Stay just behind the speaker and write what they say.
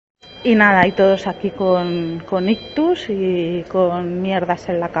Y nada, y todos aquí con ictus y con mierdas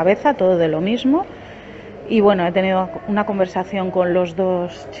en la cabeza, todo de lo mismo. Y bueno, he tenido una conversación con los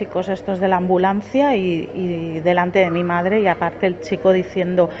dos chicos estos de la ambulancia y delante de mi madre, y aparte el chico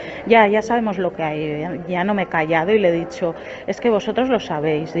diciendo, ya sabemos lo que hay, ya no me he callado y le he dicho, es que vosotros lo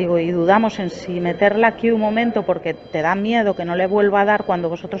sabéis, digo, y dudamos en si meterla aquí un momento porque te da miedo que no le vuelva a dar cuando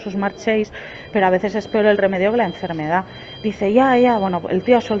vosotros os marchéis, pero a veces es peor el remedio que la enfermedad. Dice, bueno, el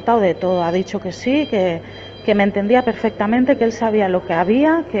tío ha soltado de todo, ha dicho que sí, que me entendía perfectamente, que él sabía lo que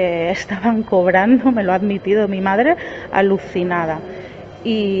había, que estaban cobrando, me lo ha admitido mi madre, alucinada.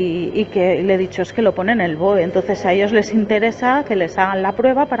 Y que le he dicho, es que lo ponen en el BOE, entonces a ellos les interesa que les hagan la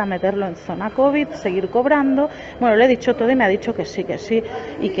prueba para meterlo en zona COVID, seguir cobrando. Bueno, le he dicho todo y me ha dicho que sí,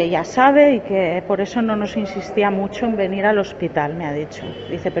 y que ya sabe y que por eso no nos insistía mucho en venir al hospital, me ha dicho.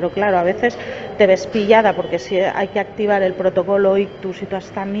 Dice, pero claro, a veces te ves pillada porque si hay que activar el protocolo ictus y toda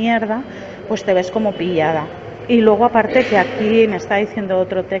esta mierda, pues te ves como pillada. Y luego aparte que aquí me está diciendo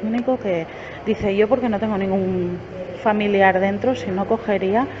otro técnico que dice, yo porque no tengo ningún familiar dentro, si no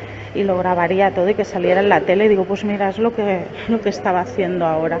cogería y lo grabaría todo y que saliera en la tele. Y digo, pues mira, es lo que estaba haciendo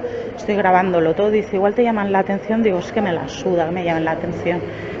ahora, estoy grabándolo todo. Dice, igual te llaman la atención. Digo, es que me la suda que me llamen la atención,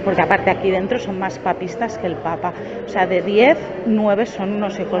 porque aparte aquí dentro son más papistas que el Papa. O sea, de 10, 9 son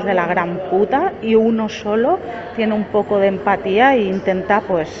unos hijos de la gran puta y uno solo tiene un poco de empatía e intenta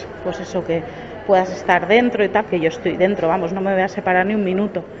pues eso, que puedas estar dentro y tal, que yo estoy dentro, vamos, no me voy a separar ni un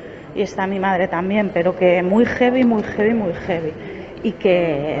minuto. Y está mi madre también, pero que muy heavy, muy heavy, muy heavy. Y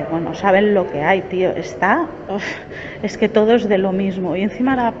que, bueno, saben lo que hay, tío. Es que todo es de lo mismo. Y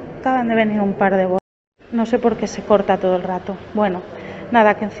encima ahora acaban de venir un par de borregas. No sé por qué se corta todo el rato. Bueno,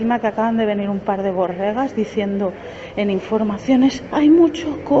 nada, que encima que acaban de venir un par de borregas diciendo en informaciones, hay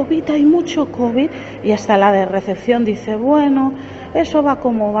mucho COVID. Y hasta la de recepción dice, bueno, eso va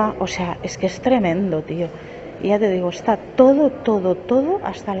como va. O sea, es que es tremendo, tío. Y ya te digo, está todo,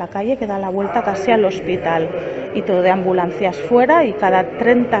 hasta la calle que da la vuelta casi al hospital. Y todo de ambulancias fuera y cada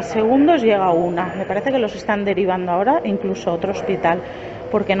 30 segundos llega una. Me parece que los están derivando ahora incluso a otro hospital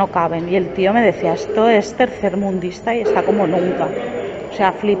porque no caben. Y el tío me decía, esto es tercermundista y está como nunca. O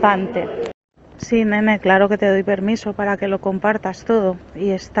sea, flipante. Sí, nene, claro que te doy permiso para que lo compartas todo.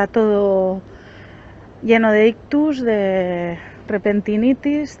 Y está todo lleno de ictus, de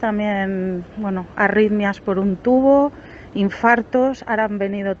repentinitis, también, bueno, arritmias por un tubo, infartos. Ahora han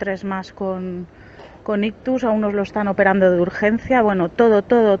venido 3 más con ictus, a unos lo están operando de urgencia, bueno, todo.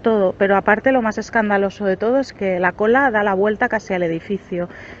 Pero aparte lo más escandaloso de todo es que la cola da la vuelta casi al edificio.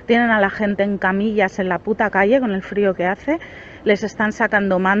 Tienen a la gente en camillas en la puta calle con el frío que hace. Les están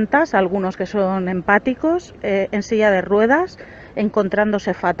sacando mantas, algunos que son empáticos, en silla de ruedas,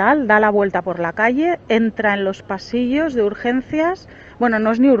 encontrándose fatal, da la vuelta por la calle, entra en los pasillos de urgencias. Bueno,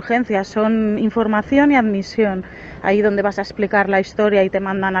 no es ni urgencias, son información y admisión. Ahí donde vas a explicar la historia y te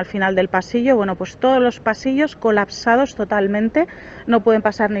mandan al final del pasillo. Bueno, pues todos los pasillos colapsados totalmente, no pueden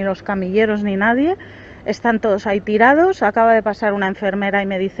pasar ni los camilleros ni nadie. Están todos ahí tirados. Acaba de pasar una enfermera y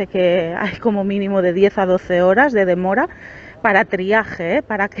me dice que hay como mínimo de 10 a 12 horas de demora para triaje,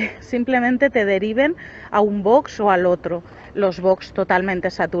 para que simplemente te deriven a un box o al otro. Los box totalmente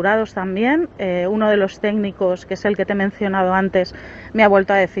saturados también. Uno de los técnicos, que es el que te he mencionado antes, me ha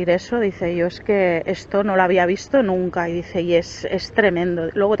vuelto a decir eso. Dice, yo es que esto no lo había visto nunca. Y dice, y es tremendo.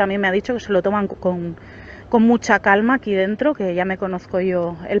 Luego también me ha dicho que se lo toman con mucha calma aquí dentro, que ya me conozco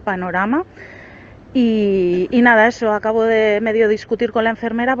yo el panorama. Y nada, eso, acabo de medio discutir con la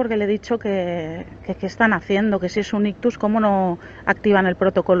enfermera porque le he dicho que están haciendo, que si es un ictus, ¿cómo no activan el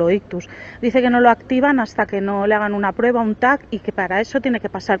protocolo ictus? Dice que no lo activan hasta que no le hagan una prueba, un TAC, y que para eso tiene que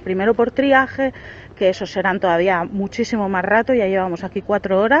pasar primero por triaje, que eso serán todavía muchísimo más rato, ya llevamos aquí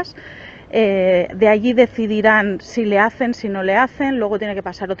 4 horas. De allí decidirán si le hacen, si no le hacen, luego tiene que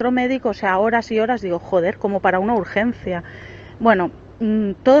pasar otro médico, o sea, horas y horas. Digo, joder, como para una urgencia. Bueno,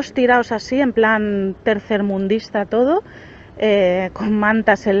 todos tirados así, en plan tercermundista todo, con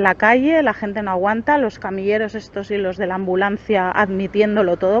mantas en la calle, la gente no aguanta, los camilleros estos y los de la ambulancia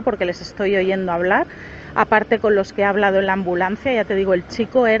admitiéndolo todo porque les estoy oyendo hablar, aparte con los que he hablado en la ambulancia. Ya te digo, el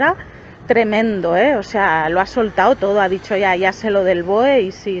chico era tremendo, o sea, lo ha soltado todo, ha dicho ya sé lo del BOE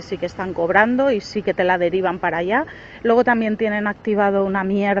y sí que están cobrando y sí que te la derivan para allá. Luego también tienen activado una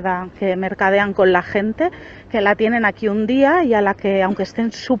mierda que mercadean con la gente, que la tienen aquí un día y a la que, aunque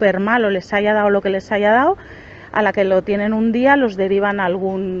estén súper mal o les haya dado lo que les haya dado, a la que lo tienen un día los derivan a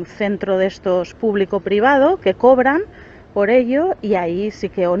algún centro de estos público-privado que cobran por ello, y ahí sí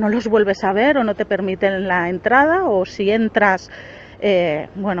que o no los vuelves a ver o no te permiten la entrada, o si entras,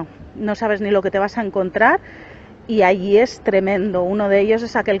 bueno, no sabes ni lo que te vas a encontrar. y allí es tremendo. Uno de ellos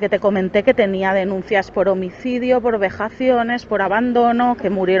es aquel que te comenté que tenía denuncias por homicidio, por vejaciones, por abandono, que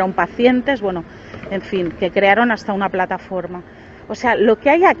murieron pacientes, bueno, en fin, que crearon hasta una plataforma. O sea, lo que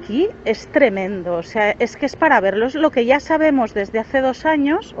hay aquí es tremendo, o sea, es que es para verlo, es lo que ya sabemos desde hace 2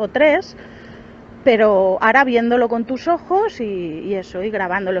 años o 3, pero ahora viéndolo con tus ojos y eso, y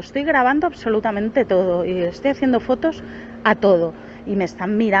grabándolo. Estoy grabando absolutamente todo y estoy haciendo fotos a todo. Y me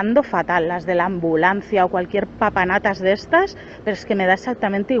están mirando fatal, las de la ambulancia o cualquier papanatas de estas, pero es que me da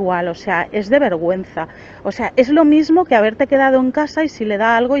exactamente igual, o sea, es de vergüenza. O sea, es lo mismo que haberte quedado en casa y si le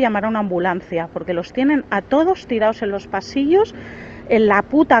da algo llamar a una ambulancia, porque los tienen a todos tirados en los pasillos, en la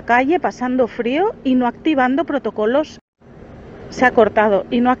puta calle, pasando frío y no activando protocolos. Se ha cortado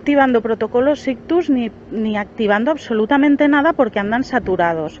y no activando protocolos ictus ni activando absolutamente nada porque andan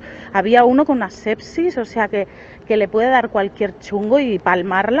saturados. Había uno con una sepsis, o sea que le puede dar cualquier chungo y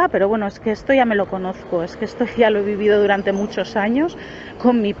palmarla, pero bueno, es que esto ya me lo conozco, es que esto ya lo he vivido durante muchos años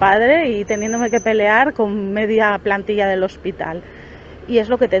con mi padre y teniéndome que pelear con media plantilla del hospital. Y es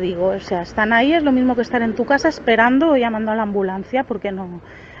lo que te digo, o sea, están ahí, es lo mismo que estar en tu casa esperando o llamando a la ambulancia porque no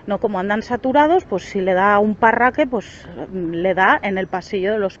como andan saturados, pues si le da un parraque, pues le da en el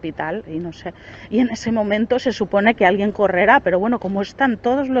pasillo del hospital y no sé. Y en ese momento se supone que alguien correrá, pero bueno, como están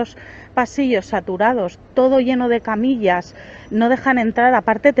todos los pasillos saturados, todo lleno de camillas, no dejan entrar,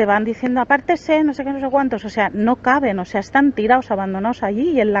 aparte te van diciendo, apártese, no sé qué, no sé cuántos, o sea, no caben, o sea, están tirados, abandonados allí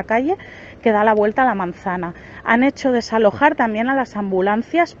y en la calle que da la vuelta a la manzana. Han hecho desalojar también a las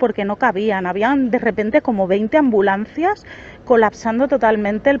ambulancias porque no cabían, habían de repente como 20 ambulancias colapsando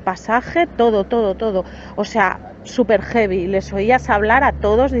totalmente el pasaje, todo, o sea, súper heavy. Les oías hablar a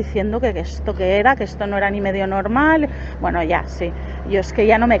todos diciendo que esto que era, que esto no era ni medio normal. Bueno, ya, sí, yo es que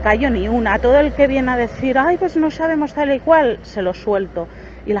ya no me callo ni una. Todo el que viene a decir, ay, pues no sabemos tal y cual, se lo suelto.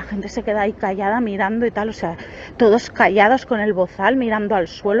 Y la gente se queda ahí callada mirando y tal, o sea, todos callados con el bozal mirando al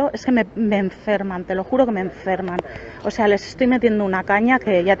suelo. Es que me enferman, te lo juro que me enferman. O sea, les estoy metiendo una caña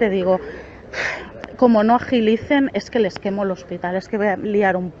que ya te digo, como no agilicen, es que les quemo el hospital, es que voy a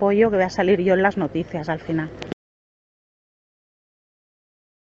liar un pollo que voy a salir yo en las noticias al final.